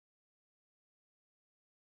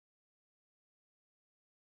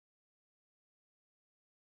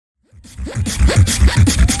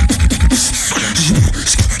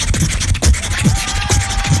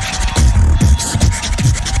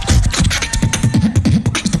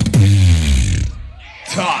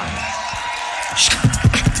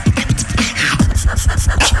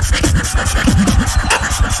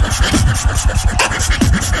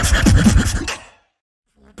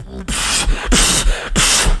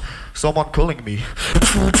Someone calling me.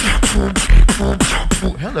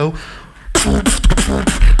 Hello.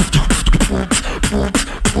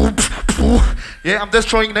 Yeah, I'm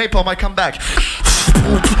destroying napalm. I come back.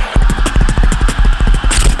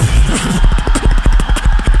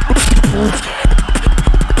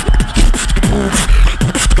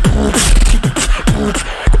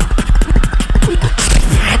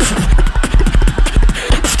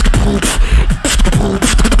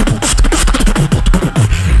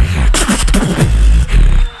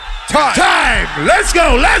 Time! Let's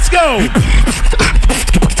go! Let's go!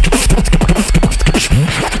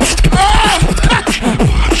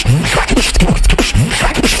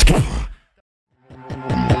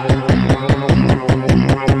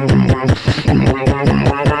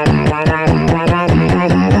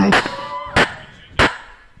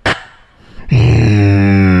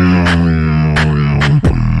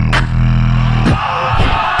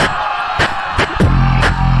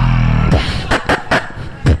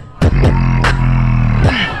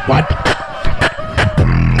 What?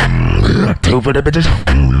 Two for the bitches.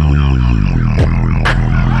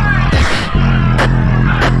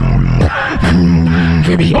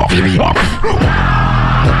 Give me off, give me off.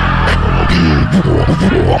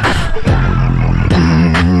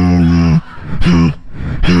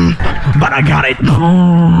 But I got it.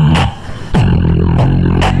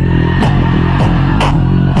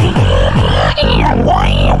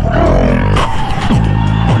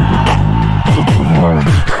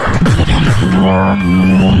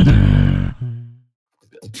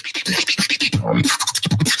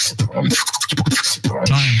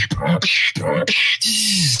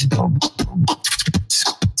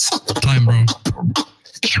 Time, bro.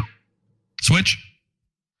 Switch.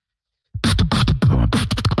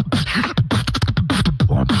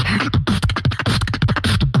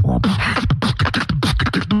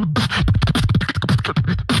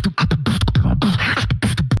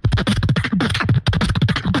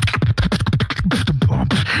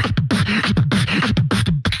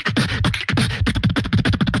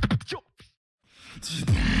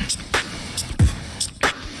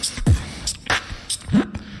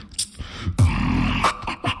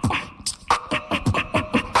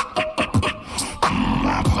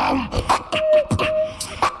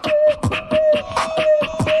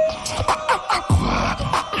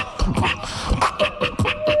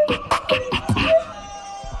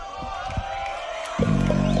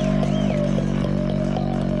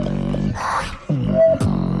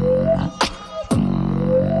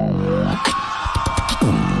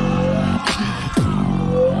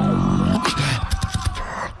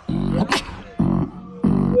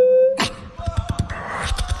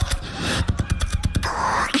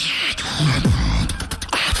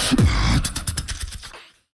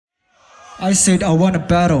 I said I want a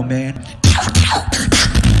battle, man.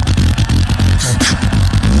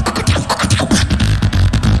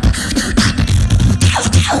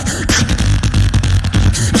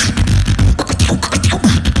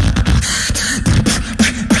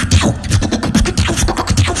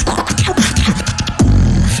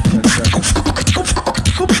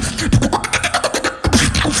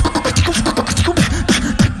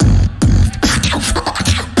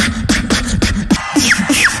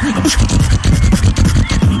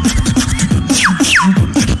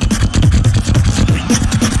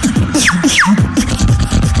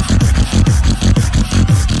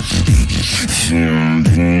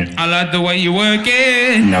 I like the way you work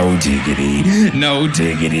it. No diggity, no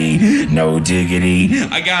diggity, no diggity.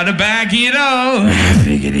 I gotta back it up.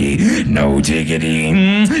 Diggity, no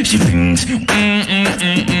diggity. She brings.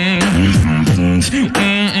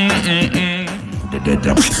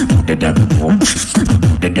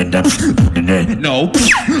 No.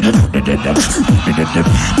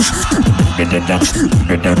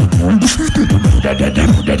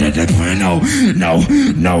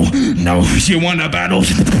 No. She wanna battle.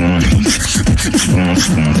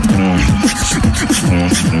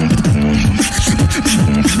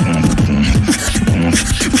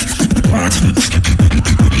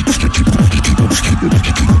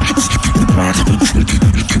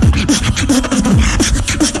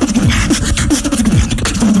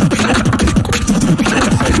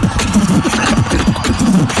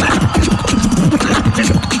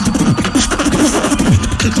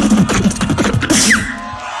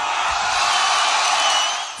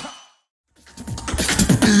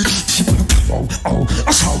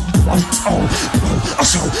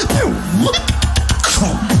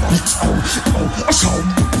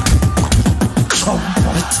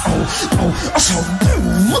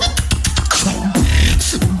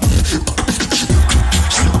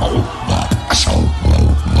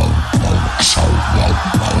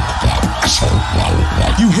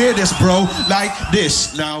 You hear this, bro, like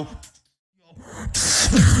this now.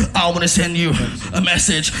 I wanna send you a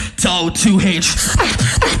message. Tell 2H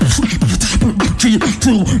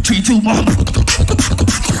 3, 2, 1.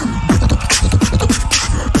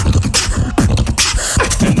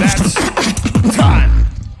 And that's time.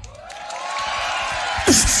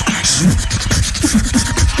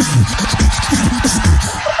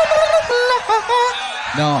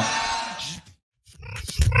 No.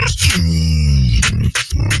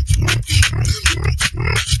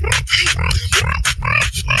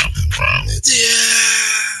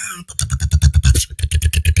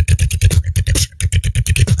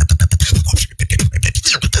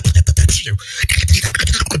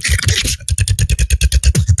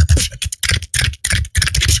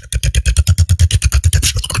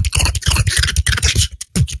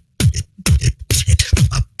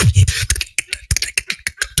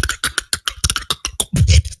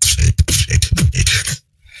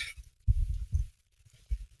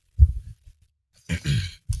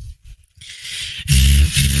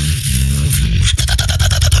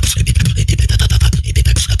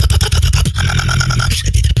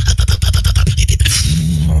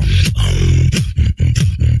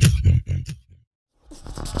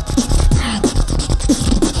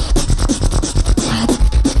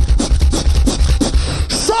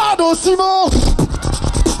 Simon!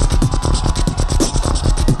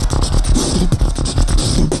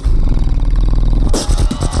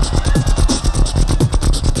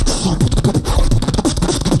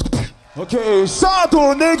 Ok,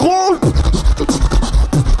 Sado, négro!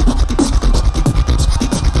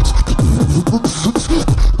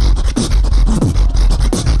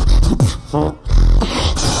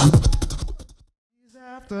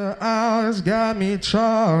 After hours got me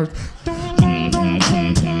charged.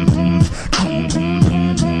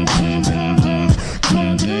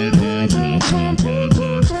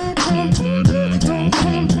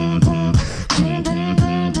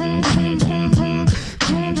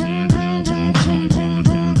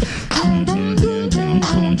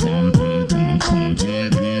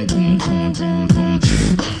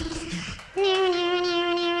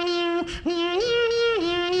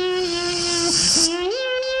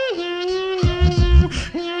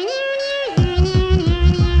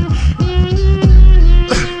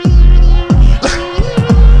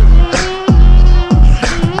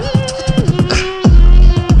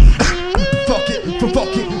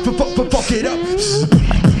 Fuck it up.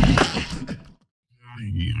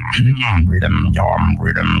 Rhythm yum,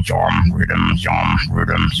 rhythm yum, rhythm yum,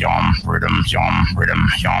 rhythm yum, rhythm yum, rhythm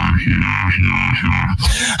yum.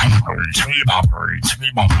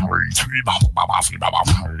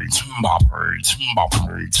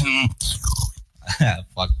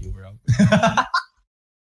 Fuck you, bro.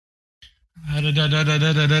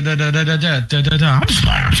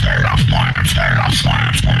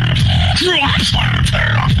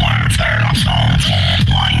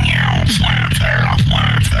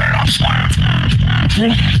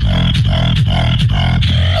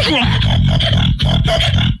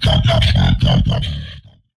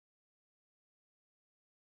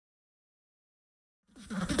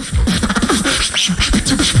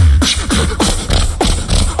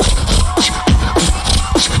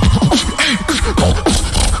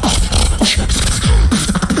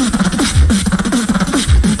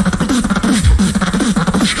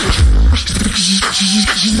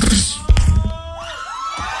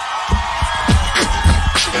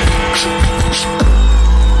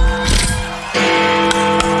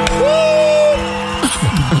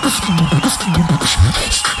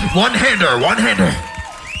 One-hander, one-hander.